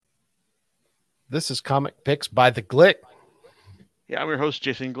This is Comic Picks by the Glick. Yeah, I'm your host,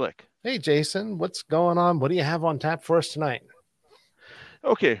 Jason Glick. Hey, Jason, what's going on? What do you have on tap for us tonight?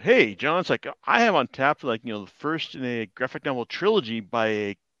 Okay, hey, John. It's like I have on tap the first in a graphic novel trilogy by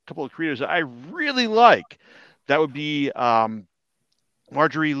a couple of creators that I really like. That would be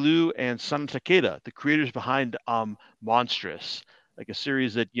Marjorie Liu and Sana Takeda, the creators behind Monstrous, like a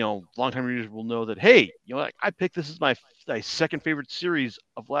series that longtime readers will know that. Hey, like I picked this as my second favorite series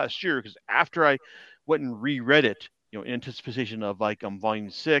of last year because after I went and reread it, in anticipation of Volume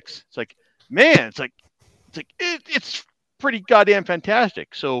 6, it's like man, it's pretty goddamn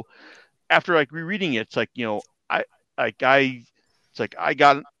fantastic. So after rereading it, it's like I like I it's like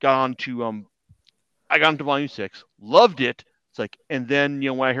got on to I got into Volume 6, loved it. It's like, and then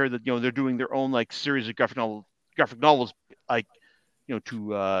when I heard that they're doing their own series of graphic novels, like to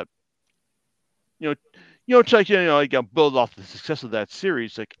to build off the success of that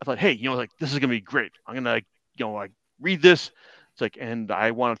series. Like I thought, hey, this is gonna be great. I'm gonna read this. It's like, and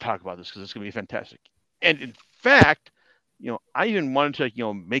I want to talk about this because it's gonna be fantastic. And in fact, I even wanted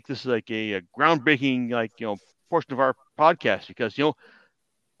to make this like a groundbreaking portion of our podcast because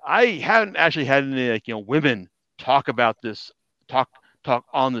I haven't actually had any women talk about this talk talk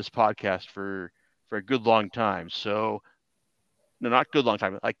on this podcast for a good long time. So no, not good long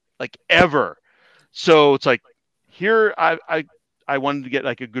time, like ever. So it's like here I wanted to get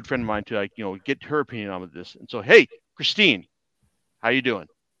like a good friend of mine to get her opinion on this. And so hey, Christine, how you doing?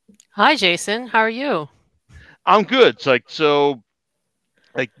 Hi, Jason. How are you? I'm good. It's like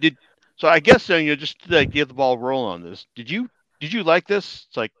like did so I guess just to get the ball rolling on this. Did you like this?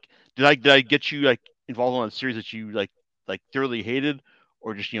 It's like did I get you involved in a series that you thoroughly hated,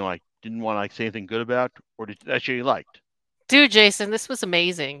 or just didn't want to say anything good about, or did you actually liked? Dude, Jason, this was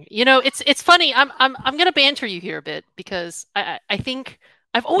amazing. It's funny. I'm gonna banter you here a bit because I think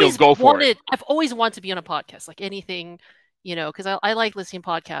Go for it. I've always wanted to be on a podcast, like anything, because I like listening to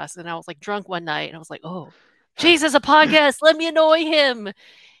podcasts. And I was like drunk one night and I was like, oh, Chase has a podcast. Let me annoy him.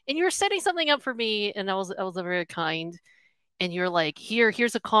 And you were setting something up for me, and I was very kind. And you're like,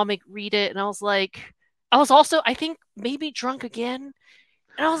 here's a comic, read it. And I was also, I think, maybe drunk again.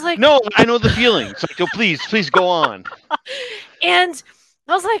 And I was like, No, I know the feeling. It's like, oh, please go on. and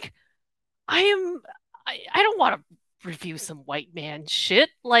I was like, I don't want to review some white man shit.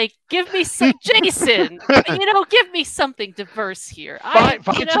 Like, give me some Jason. Give me something diverse here. I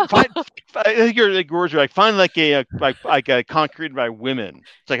think your words are find like a concrete by women.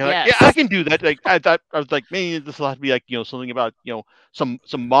 It's like, yeah, I Yes. can do that. Like I thought I was like maybe this will have to be something about some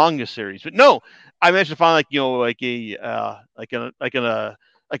manga series, but no, I managed to find like a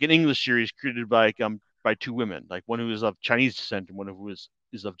like an English series created by two women, like one who is of Chinese descent and one who is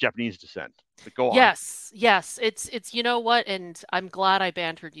of Japanese descent. But go on. Yes. It's you know what, and I'm glad I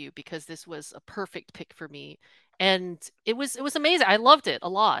bantered you because this was a perfect pick for me. And it was amazing. I loved it a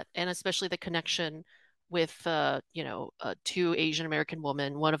lot, and especially the connection with two Asian American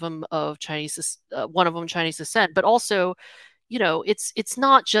women, one of them Chinese descent, but also it's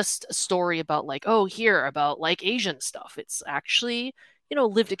not just a story about like, oh, here about like Asian stuff. It's actually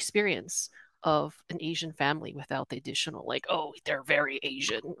lived experience of an Asian family without the additional like, oh, they're very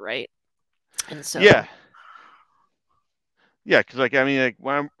Asian, right? And Yeah, so yeah, because I mean,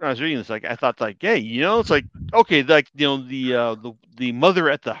 when I was reading this, I thought hey, it's like okay, the mother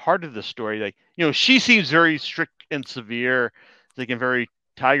at the heart of the story, she seems very strict and severe, and very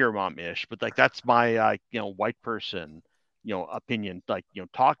Tiger Mom ish, but that's my white person opinion,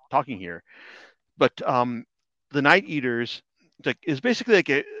 talking here. But the Night Eaters is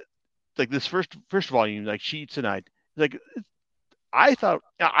basically this first volume, She Eats Tonight. Like I thought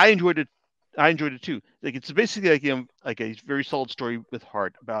I enjoyed it. I enjoyed it too. Like it's basically like a very solid story with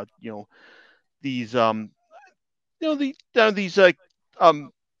heart about these these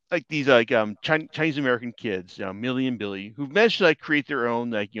these Chinese American kids, Millie and Billy, who've managed to create their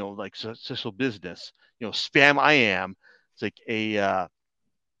own successful business. Spam I am. It's like a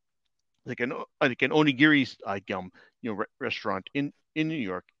like an onigiri restaurant in New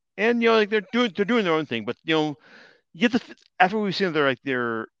York, and they're doing their own thing, but you get after we've seen their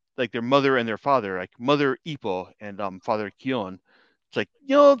mother and their father, like Mother Ipo and Father Kion, it's like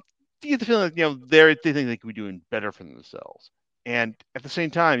you get the feeling they think they could be doing better for themselves, and at the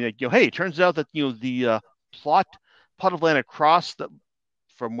same time, hey, it turns out that the plot plot of land across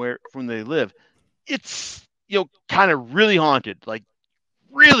from they live, it's kind of really haunted, like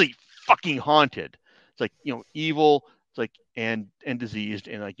really fucking haunted. It's like evil. It's like and diseased,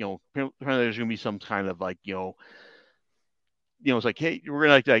 and apparently there's gonna be some kind of it's like, hey, we're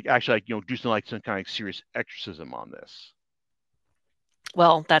gonna actually do some kind of serious exorcism on this.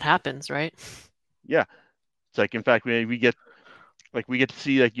 well, that happens, right? Yeah, it's like in fact we get to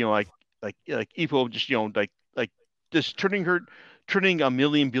see like Ipo just just turning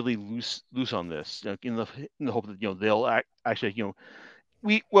Millie and Billy loose on this, in the hope that they'll actually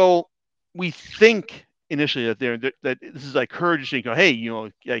we well we think initially that this is like her just saying, hey,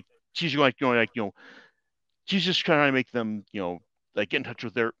 like she's going like she's just trying to make them like get in touch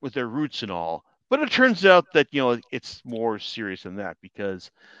with their roots and all. But it turns out that it's more serious than that, because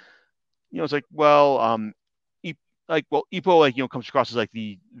it's like, well, E- Ipo comes across as like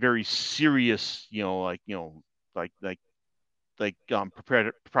the very serious,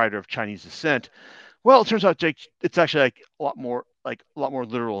 proprietor of Chinese descent. Well, it turns out Jake, it's actually like a lot more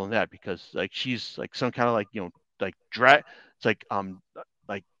literal than that, because like she's like some kind of like drag. It's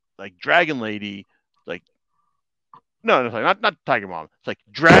like dragon lady, like no, sorry, not tiger mom. It's like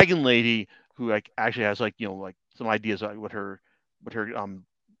dragon lady who like actually has like some ideas about what her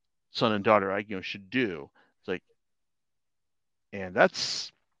son and daughter should do. It's like, and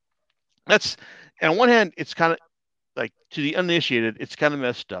that's and on one hand it's kind of like, to the uninitiated it's kind of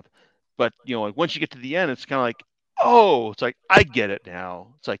messed up, but like once you get to the end it's kind of like, oh, it's like I get it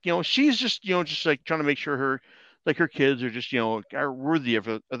now. It's like she's just just like trying to make sure her kids are just are worthy of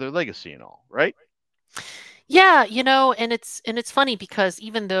their legacy and all, right? Yeah, and it's funny because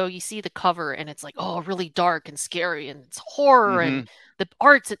even though you see the cover and it's like, oh, really dark and scary and it's horror and Mm-hmm. the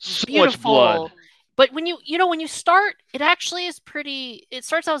art's is So much blood. beautiful, but when you start, it actually is pretty. It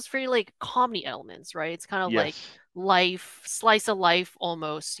starts out as very like comedy elements, right? It's kind of like Yes. life, slice of life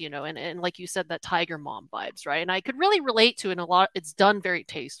almost, and like you said, that Tiger Mom vibes, right? And I could really relate to it in a lot. It's done very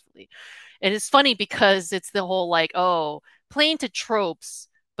tastefully, and it's funny because it's the whole like, oh, playing to tropes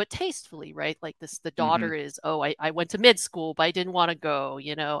but tastefully, right? Like this, the Mm-hmm. daughter is, oh, I went to mid school, but I didn't want to go,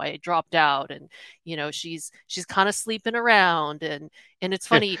 I dropped out, and she's kind of sleeping around, and it's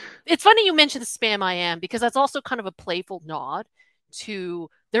funny you mentioned the Spam I Am, because that's also kind of a playful nod to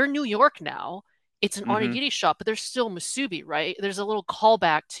they're in New York now. It's an Mm-hmm. onigiri shop, but there's still Musubi, right? There's a little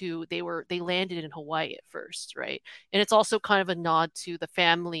callback to they landed in Hawaii at first, right? And it's also kind of a nod to the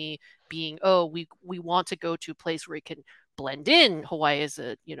family being, oh, we want to go to a place where we can blend in. Hawaii is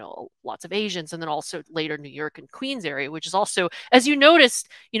lots of Asians, and then also later New York and Queens area, which is also, as you noticed,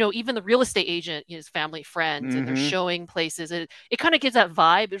 even the real estate agent is family friends, and they're Mm-hmm. showing places. It kind of gives that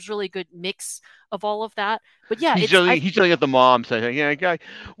vibe. There's really good mix of all of that. But yeah, He's yelling at the mom saying, yeah, guy,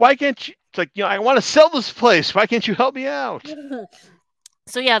 why can't you, it's like, I want to sell this place, why can't you help me out?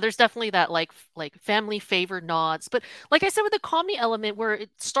 So yeah, there's definitely that like family favor nods. But like I said, with the comedy element where it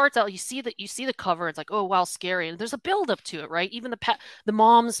starts out, you see the cover, it's like, oh wow, scary, and there's a build up to it, right? Even the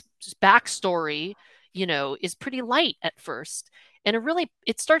mom's backstory, is pretty light at first, and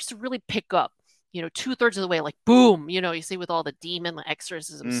it starts to really pick up. 2/3 of the way, like boom, you see with all the demon, the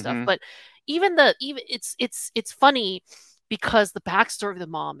exorcism stuff. Mm-hmm. But even it's funny because the backstory of the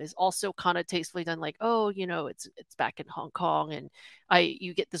mom is also kind of tastefully done, like, oh, it's back in Hong Kong, and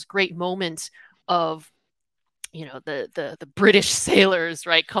you get this great moment of the British sailors,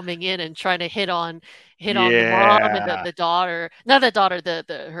 right, coming in and trying to hit on the mom and Yeah. the daughter, not the daughter, the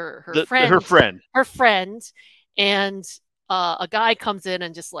her Her friend, friend. and a guy comes in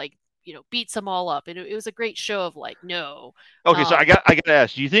and just like beats them all up, and it was a great show of like, no, Okay, so um I got to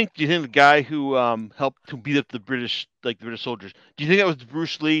ask, do you think the guy who helped to beat up the British soldiers, do you think that was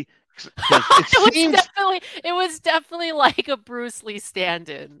Bruce Lee? Because it seems. it was definitely like a Bruce Lee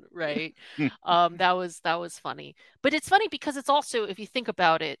stand-in, right? That was funny. But it's funny because it's also, if you think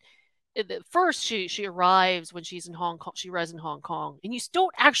about it, first she arrives when she's in Hong Kong. She arrives in Hong Kong, and you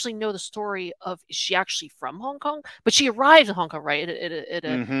don't actually know the story of, is she actually from Hong Kong? But she arrives in Hong Kong, right,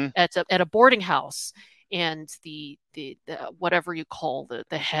 Mm-hmm. at a boarding house, and the whatever you call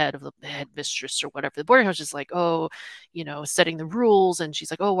the head of the head mistress or whatever, the boarding house is like, oh, setting the rules, and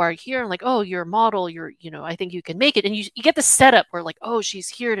she's like, oh, why are you here? And like, oh, you're a model, I think you can make it, and you get the setup where like, oh, she's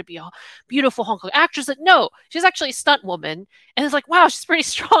here to be a beautiful Hong Kong actress. Like, no, she's actually a stunt woman, and it's like, wow, she's pretty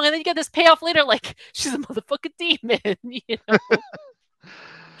strong. And then you get this payoff later, like she's a motherfucking demon,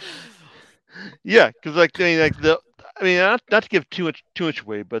 Yeah, because like I mean, not to give too much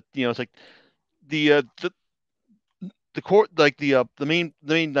away, but it's like the the core, like the main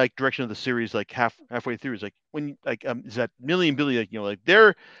like direction of the series, like halfway through, is like when like is that Millie and Billy, like like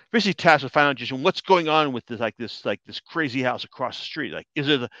they're basically tasked with finding out just what's going on with this crazy house across the street. Like, is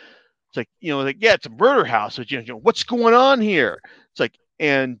it it's like like, yeah, it's a murder house, but what's going on here? It's like,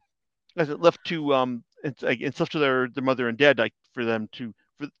 and as it left to it's left to their mother and dad, like for them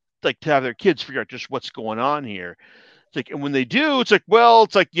for like to have their kids figure out just what's going on here. It's like, and when they do, it's like, well,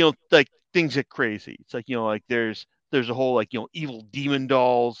 it's like like things get crazy. It's like like there's a whole like evil demon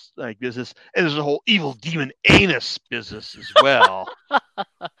dolls like business, and there's a whole evil demon anus business as well.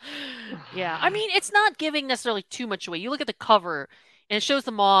 Yeah, I mean, it's not giving necessarily too much away. You look at the cover, and it shows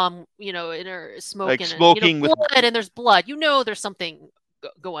the mom, in her Like smoking, and smoking with blood, and there's blood. There's something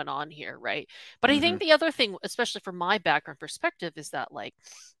going on here, right? But I think the other thing, especially from my background perspective, is that like,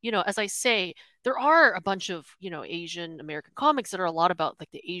 as I say, there are a bunch of Asian American comics that are a lot about like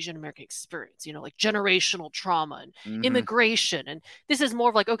the Asian American experience, like generational trauma and immigration, and this is more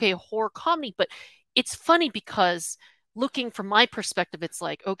of like, okay, horror comedy, but it's funny because looking from my perspective, it's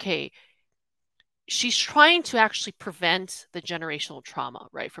like, okay, she's trying to actually prevent the generational trauma,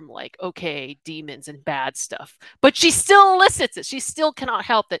 right? From like, okay, demons and bad stuff, but she still elicits it. She still cannot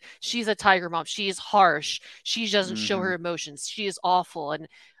help that she's a tiger mom. She is harsh. She doesn't show her emotions. She is awful. And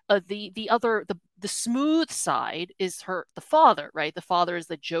the smooth side is the father, right? The father is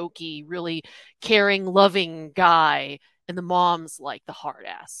the jokey, really caring, loving guy, and the mom's like the hard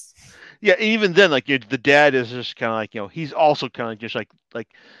ass. Yeah, even then, like the dad is just kind of like he's also kind of just like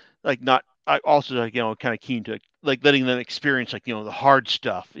not. I also like kind of keen to like letting them experience like the hard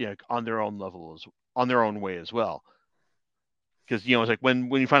stuff on their own level on their own way as well. Because it's like when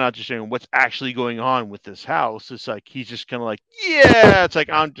you find out just what's actually going on with this house, it's like he's just kind of like, yeah, it's like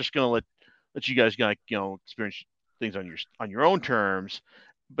I'm just gonna let you guys experience things on your own terms,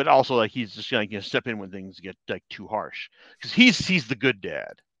 but also like he's just gonna step in when things get like too harsh because he's the good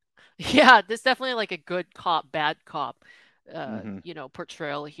dad. Yeah, there's definitely like a good cop, bad cop,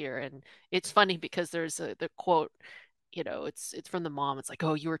 portrayal here, and it's funny because there's the quote, it's from the mom. It's like,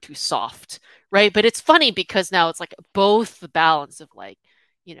 oh, you were too soft, right? But it's funny because now it's like both the balance of like,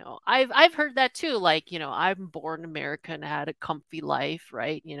 I've heard that too. Like, I'm born American, had a comfy life,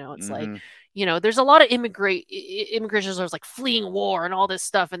 right? It's like, there's a lot of immigrations are like fleeing war and all this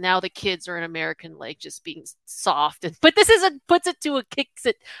stuff, and now the kids are in American, like just being soft. But this kicks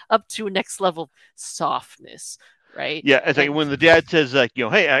it up to a next level softness, right? Yeah, it's like when the dad says like,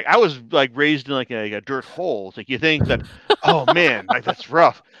 hey, I was like raised in like a dirt hole. It's like you think that, oh man, like that's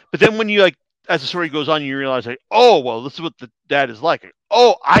rough. But then when you like, as the story goes on, you realize like, oh well, this is what the dad is like.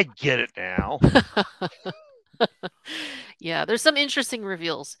 Oh, I get it now. Yeah, there's some interesting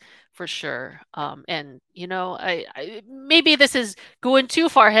reveals for sure. And I maybe this is going too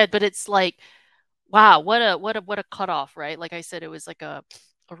far ahead, but it's like, wow, what a cutoff, right? Like I said, it was like a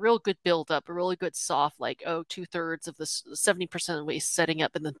real good build up, a really good soft, like 2/3 of the 70% of the way setting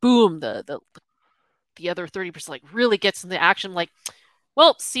up, and then boom, the other 30% like really gets in the action. Like,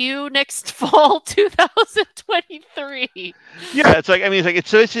 well, see you next fall, 2023. Yeah, it's like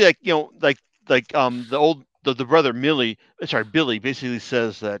it's basically like the brother Billy basically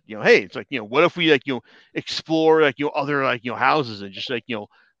says that hey, it's like what if we like explore like other like houses and just like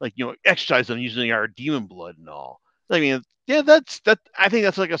exercise them using our demon blood and all. I mean, yeah, I think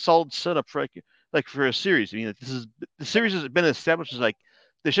that's like a solid setup for like for a series. I mean, the series has been established as like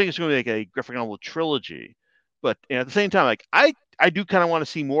they're saying it's going to be like a graphic novel trilogy, but at the same time, like I do kind of want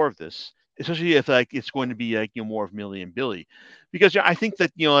to see more of this, especially if like it's going to be like more of Millie and Billy, because I think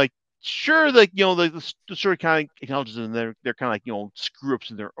that like sure like the story kind of acknowledges them, they're kind of like screw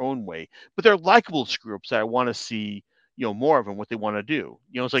ups in their own way, but they're likable screw ups that I want to see more of them what they want to do.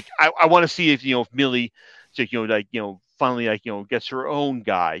 It's like I want to see if Millie like finally like gets her own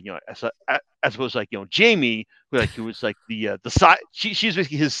guy as opposed to like Jamie who was like the side she's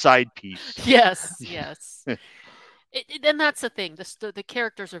basically his side piece. Yes. And that's the thing. The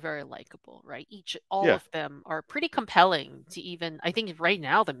characters are very likable, right? All of them are pretty compelling. To even, I think right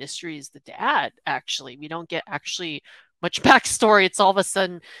now the mystery is the dad. Actually, we don't get actually much backstory. It's all of a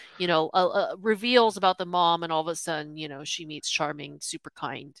sudden, reveals about the mom, and all of a sudden, she meets charming, super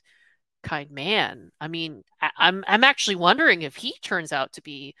kind man. I mean, I'm actually wondering if he turns out to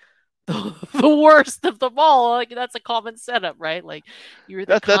be the worst of them all. Like that's a common setup, right? Like you're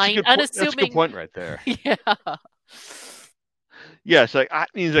the kind, unassuming. That's a good point right there. Yeah. Yeah, so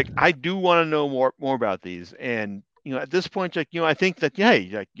like I do want to know more about these, and at this point, like I think that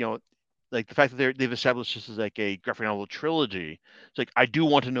like like the fact that they've established this as like a graphic novel trilogy, it's like I do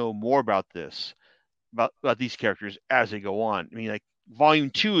want to know more about this, about these characters as they go on. I mean, like volume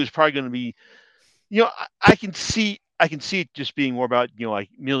 2 is probably going to be, I can see it just being more about like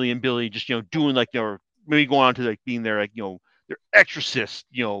Millie and Billy just doing like their maybe going on to like being their like their exorcist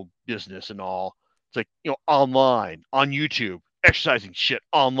business and all. It's like online on YouTube exercising shit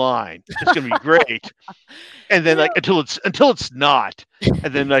online. It's gonna be great. And then like until it's not,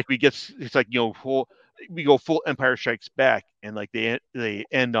 and then like it's like we go full Empire Strikes Back, and like they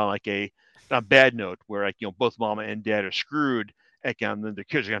end on like a bad note where like both mama and dad are screwed, and then the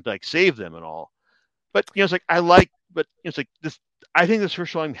kids are gonna have to like save them and all. But it's like I like but it's like this. I think this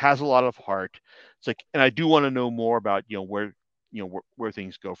first volume has a lot of heart. It's like, and I do want to know more about where where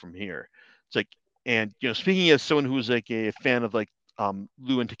things go from here. It's like, and speaking as someone who's like a fan of like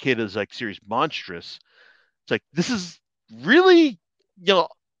Lou and Takeda's like series Monstrous, it's like this is really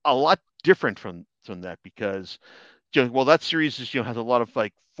a lot different from that because well that series is has a lot of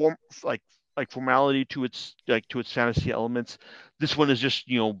like formality to its fantasy elements. This one is just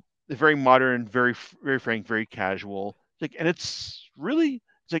very modern, very frank, very casual. Like, and it's really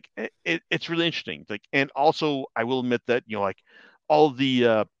it's really interesting. Like, and also I will admit that like all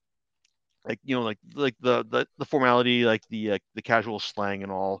the the formality, like the casual slang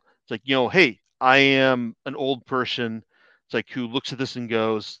and all. It's like hey, I am an old person. It's like who looks at this and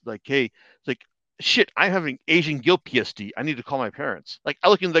goes like, hey, it's like shit. I'm having Asian guilt PSD. I need to call my parents. Like I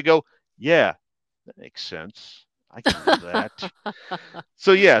look and they go, yeah, that makes sense. I can do that.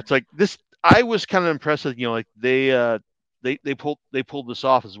 So yeah, it's like this. I was kind of impressed that like they pulled this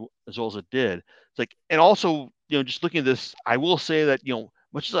off as well as it did. It's like, and also just looking at this, I will say that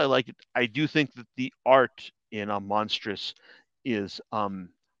much as I like it, I do think that the art in Monstrous is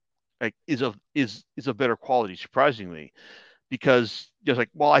like is of better quality, surprisingly, because just like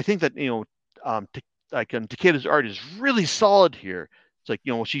well, I think that Takeda's art is really solid here. It's like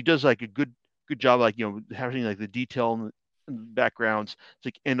she does like a good job, like having like the detail in the backgrounds. It's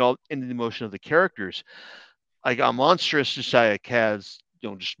like and the emotion of the characters. Like Monstrous just like has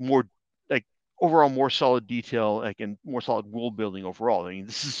just more like overall more solid detail, like and more solid world building overall. I mean,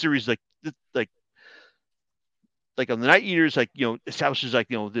 this is a series like on the Night Eaters, like establishes like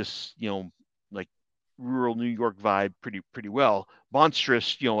this like rural New York vibe pretty well.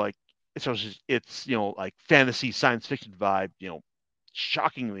 Monstrous, like establishes its like fantasy science fiction vibe,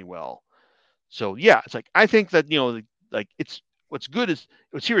 shockingly well. So yeah, it's like I think that like it's what's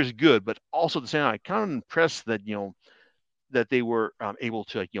here is good, but also at the same time, I'm kind of impressed that that they were able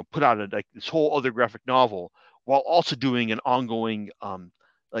to like put out like this whole other graphic novel while also doing an ongoing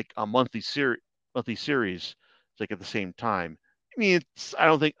like a monthly series like at the same time. I mean, it's I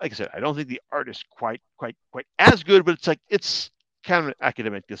don't think like I said I don't think the art is quite as good, but it's like it's kind of an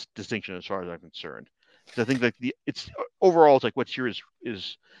academic distinction as far as I'm concerned. Because I think that the it's overall it's like what's here is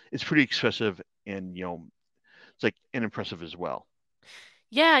pretty expressive and it's like and impressive as well.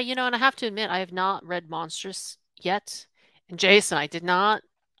 Yeah, and I have to admit, I have not read Monstrous yet. And Jason, I did not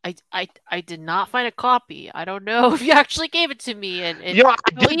find a copy. I don't know if you actually gave it to me. And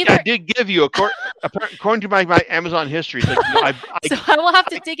I did give you according to my Amazon history. Like, so I will have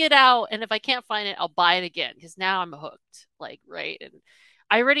to dig it out, and if I can't find it, I'll buy it again because now I'm hooked. Like, right, and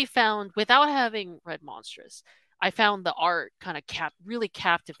I already found without having read Monstrous. I found the art kind of really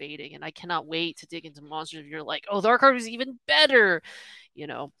captivating, and I cannot wait to dig into Monsters. You're like, oh, the art card is even better,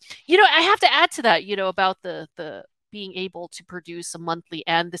 I have to add to that, about the being able to produce a monthly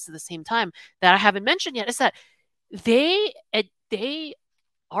and this at the same time that I haven't mentioned yet is that they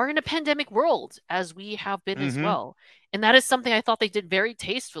are in a pandemic world as we have been as well, and that is something I thought they did very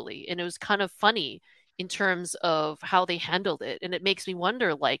tastefully, and it was kind of funny in terms of how they handled it, and it makes me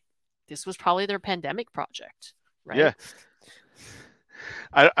wonder, like, this was probably their pandemic project, right? Yeah.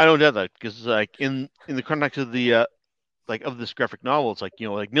 I don't doubt that because like in the context of the like of this graphic novel, it's like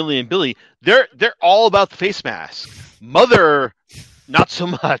like Millie and Billy, they're all about the face mask. Mother, not so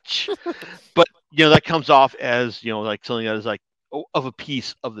much, but that comes off as like something that is like of a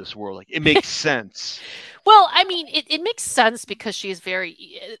piece of this world. Like it makes sense. Well, I mean, it makes sense because she's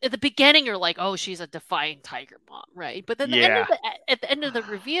very at the beginning. You're like, oh, she's a defying tiger mom, right? But then at the end of the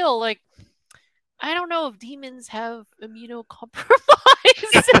reveal, like, I don't know if demons have immunocompromised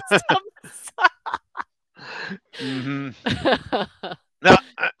systems. No,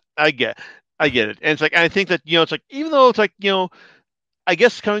 I get it, and it's like I think that it's like even though it's like I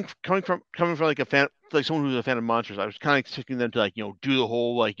guess coming from like a fan, like someone who's a fan of monsters, I was kind of expecting them to like do the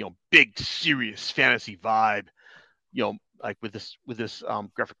whole like big serious fantasy vibe, like with this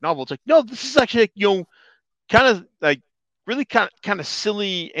graphic novel. It's like no, this is actually like, kind of like really kind of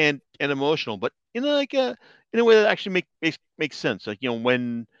silly and emotional, but in like in a way that actually makes sense. Like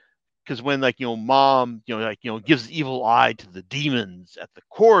when because when like mom like gives the evil eye to the demons at the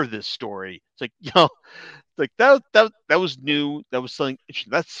core of this story, it's like like that was new. That was something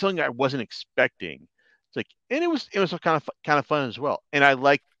that's something I wasn't expecting. It's like and it was kind of fun as well. And I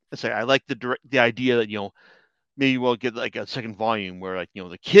like the idea that maybe we'll get like a second volume where like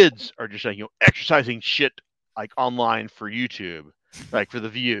the kids are just like exercising shit like online for YouTube, like for the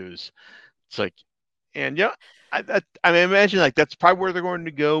views. It's like and I imagine like that's probably where they're going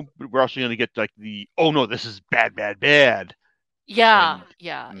to go, but we're also going to get like the oh no, this is bad. Yeah, And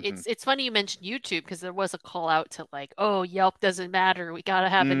yeah. hmm It's funny you mentioned YouTube because there was a call out to like, oh, Yelp doesn't matter. We gotta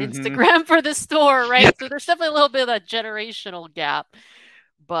have an hmm Instagram for the store, yeah, right? So there's definitely a little bit of that generational gap.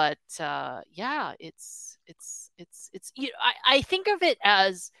 But yeah, it's I think of it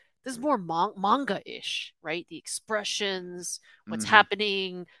as this is more manga-ish, right? The expressions, what's hmm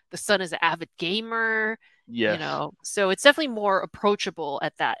happening. The son is an avid gamer, yes. so it's definitely more approachable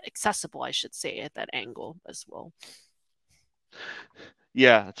at that, accessible, I should say, at that angle as well.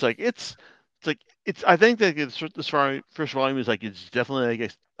 Yeah, it's like it's. I think that this first volume is like it's definitely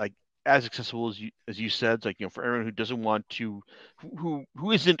like as accessible as you said. It's like for everyone who doesn't want to,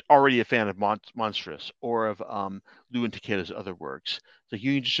 who isn't already a fan of Monstrous or of Lewin Takeda's other works. It's like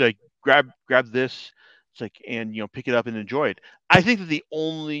you can just like grab this. It's like and pick it up and enjoy it. I think that the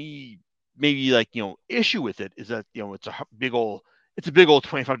only maybe like issue with it is that it's a big old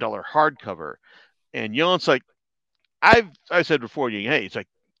 $25 hardcover, and it's like I said before, hey, it's like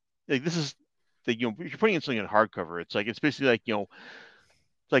this is like if you're putting in something in hardcover, it's basically like it's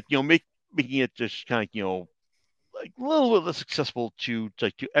like making it just kind of like a little bit less accessible to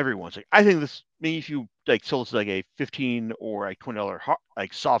everyone. It's like I think this maybe if you like sold this like a 15 or like $20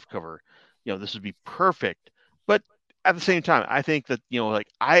 like soft cover, this would be perfect. But at the same time, I think that like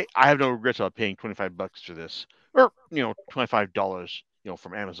I have no regrets about paying $25 for this or $25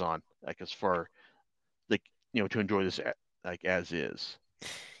 from Amazon like as far like to enjoy this like as is.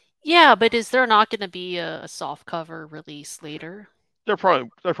 Yeah, but is there not going to be a soft cover release later? There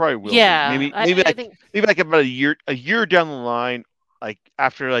probably will be. Yeah, Maybe I think. maybe like about a year down the line, like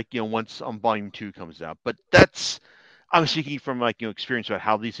after like once volume 2 comes out. But that's I'm speaking from like experience about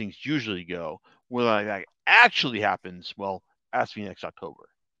how these things usually go. When like that actually happens, well, ask me next October.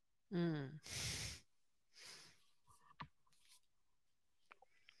 Mm.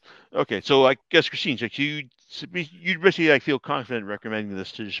 Okay, so I guess Christine, like you basically like feel confident recommending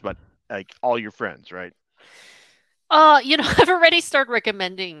this to just about like all your friends, right? I've already started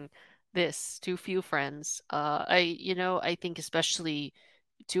recommending this to a few friends. I think especially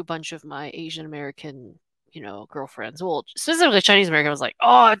to a bunch of my Asian American, girlfriends. Well, specifically Chinese American, I was like,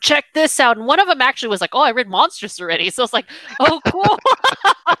 oh, check this out. And one of them actually was like, oh, I read Monstrous already. So it's like, oh, cool.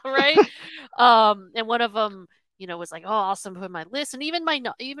 Right. And one of them, was like, oh, awesome, put my list. And even my,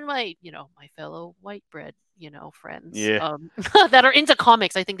 my fellow white bread, friends, Yeah. that are into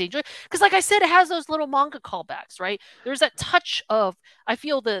comics, I think they enjoy, because like I said, it has those little manga callbacks, right? There's that touch of, I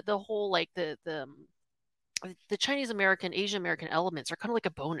feel the whole like the Chinese American, Asian American elements are kind of like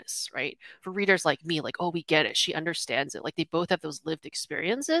a bonus, right? For readers like me, like, oh, we get it. She understands it. Like they both have those lived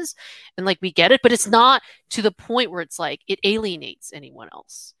experiences and like we get it, but it's not to the point where it's like it alienates anyone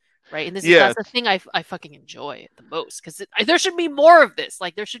else. Right. And Yeah. that's the thing I fucking enjoy the most, because there should be more of this.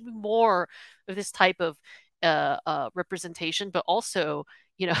 Like there should be more of this type of representation, but also,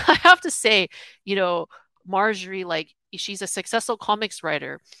 I have to say, Marjorie, like she's a successful comics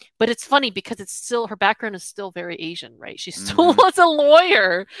writer, but it's funny because it's still, her background is still very Asian, right? She still hmm was a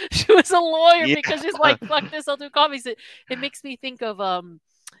lawyer. She was a lawyer Yeah. because she's like, fuck this, I'll do comics. It makes me think of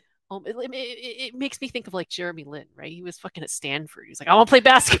it makes me think of like Jeremy Lin, right? He was fucking at Stanford. He was like, I want to play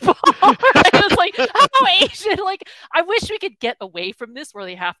basketball. Right? It was like, how Asian? Like, I wish we could get away from this where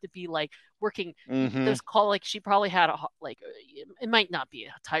they have to be like working. hmm There's call like she probably had it might not be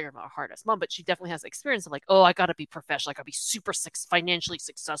a tiger of a hard ass mom, but she definitely has experience of like, oh, I got to be professional. I got to be super financially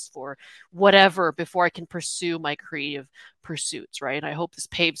successful or whatever before I can pursue my creative pursuits, right? And I hope this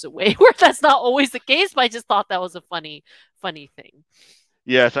paves a way where that's not always the case. But I just thought that was a funny thing.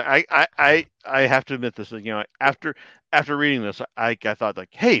 Yes, I have to admit this. After reading this, I thought like,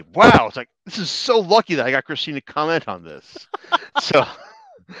 hey, wow! It's like this is so lucky that I got Christine to comment on this. So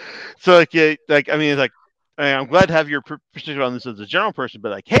so like yeah, like I mean, it's like I'm glad to have your perspective on this as a general person,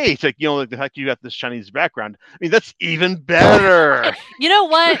 but like, hey, it's like like the fact you got this Chinese background. I mean, that's even better. You know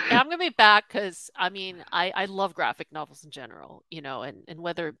what? I'm gonna be back because I mean I love graphic novels in general, and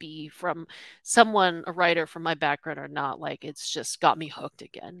whether it be from someone, a writer from my background or not, like it's just got me hooked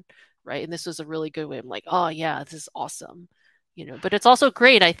again, right? And this was a really good way. I'm like, oh yeah, this is awesome, But it's also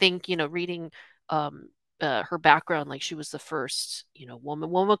great, I think, reading um her background, like she was the first,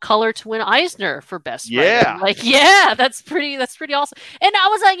 woman of color to win Eisner for best writer. Yeah. Like, yeah, that's pretty awesome. And I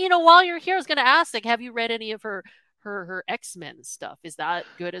was like, while you're here, I was gonna ask, like, have you read any of her X-Men stuff? Is that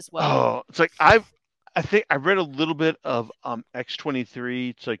good as well? Oh, it's like I think I read a little bit of X-23.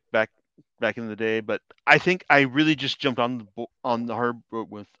 It's like back in the day, but I think I really just jumped on her boat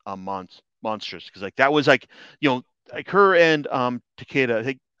with Monstrous because like that was like like her and Takeda. I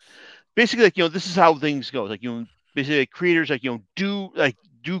think basically like this is how things go. Like basically like, creators like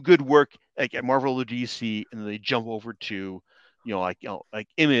do good work like at Marvel or DC, and then they jump over to like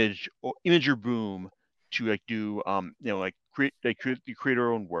Image or Imager Boom to like do like create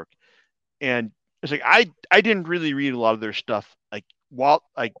their own work. And it's like I didn't really read a lot of their stuff like while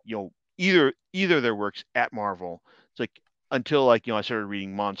like either of their works at Marvel. It's like until like I started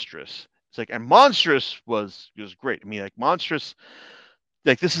reading Monstrous. It's like, and Monstrous was great. I mean, like Monstrous,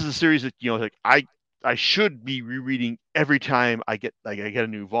 like this is a series that like I should be rereading every time I get I get a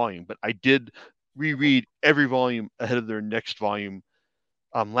new volume, but I did reread every volume ahead of their next volume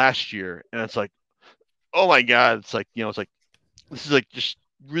last year, and it's like, oh my god, it's like it's like this is like just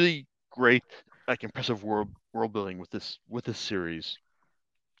really great, like impressive world building with this series.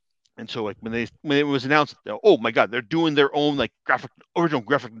 And so like when it was announced, oh my god, they're doing their own like original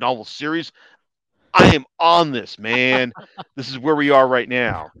graphic novel series. I am on this, man. This is where we are right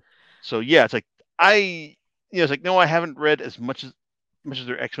now. So yeah, it's like it's like no, I haven't read as much as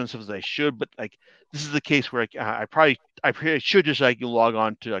their X-Men stuff as I should, but like this is the case where I probably should just like log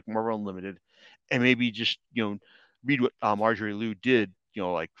on to like Marvel Unlimited and maybe just read what Marjorie Liu did,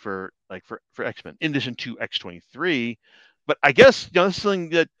 like for X-Men in addition to X-23. But I guess this is something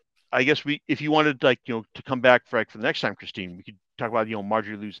that I guess if you wanted like to come back for the next time, Christine, we could talk about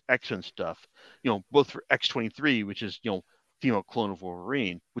Marjorie Liu's X-Men stuff, both for X-23, which is female clone of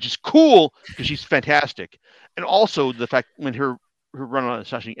Wolverine, which is cool because she's fantastic, and also the fact when her run on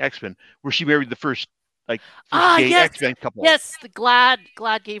Astonishing X-Men, where she married the first gay yes. X-Men couple. Yes, the Glad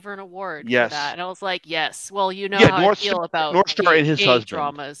gave her an award for that, and I was like, yes. Well, how I feel about Northstar and his husband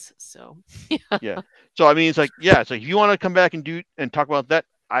dramas, so yeah. So I mean, it's like if you want to come back and talk about that,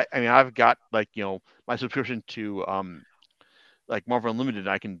 I mean, I've got like my subscription to like Marvel Unlimited.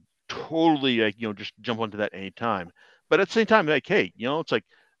 I can totally like just jump onto that anytime. But at the same time, like, hey, it's like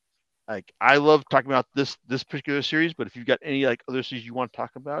I love talking about this particular series. But if you've got any like other series you want to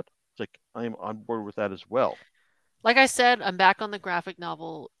talk about, it's like I am on board with that as well. Like I said, I'm back on the graphic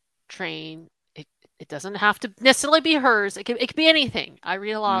novel train. It doesn't have to necessarily be hers. It could be anything. I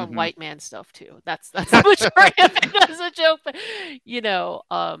read a lot of white man stuff too. That's the majority of it. That's a joke, but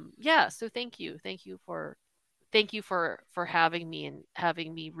yeah. So thank you for having me and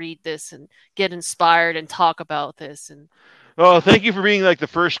having me read this and get inspired and talk about this. And oh, thank you for being like the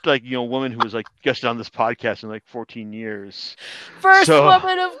first woman who was like guested on this podcast in like 14 years. First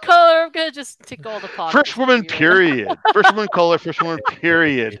woman of color. I'm gonna just tick all the podcasts. First woman, period. First woman of color. First woman,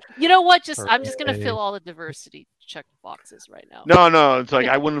 period. You know what? I'm just gonna fill all the diversity check boxes right now. No. It's like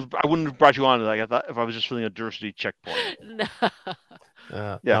I wouldn't have brought you on. Like I thought if I was just filling a diversity checkpoint.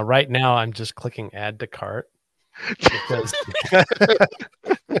 Yeah. Now, right now, I'm just clicking add to cart. Because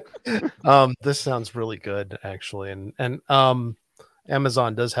this sounds really good actually, and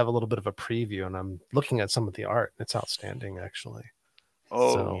Amazon does have a little bit of a preview, and I'm looking at some of the art. It's outstanding actually.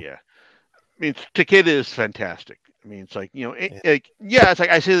 Yeah, I mean Takeda is fantastic. I mean it's like it's like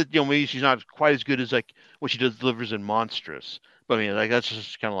I say that maybe she's not quite as good as like what she delivers in Monstrous, but I mean like that's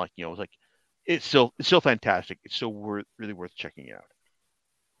just kind of like it's like it's still fantastic. It's still really worth checking out.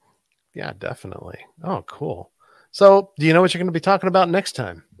 Yeah, definitely. Oh, cool. So, do you know what you're going to be talking about next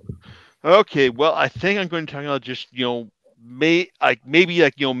time? Okay, well, I think I'm going to talk about just maybe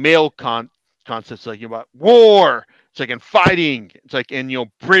male concepts like about war. It's like in fighting. It's like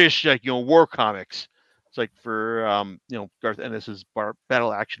in British war comics. It's like for Garth Ennis's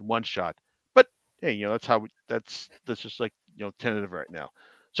Battle Action one shot. But hey, that's just like tentative right now.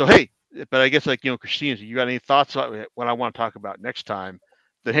 So hey, but I guess like Christine, you got any thoughts about what I want to talk about next time?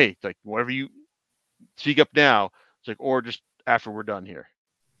 That hey, like whatever you speak up now. It's like, or just after we're done here.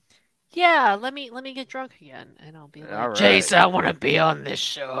 Yeah, let me get drunk again, and I'll be like, right. Jason, I want to be on this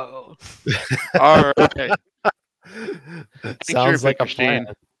show. All right. Sounds like a plan.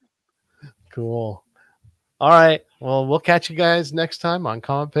 Cool. All right. Well, we'll catch you guys next time on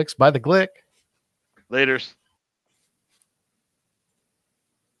Comic Picks by the Glick. Laters.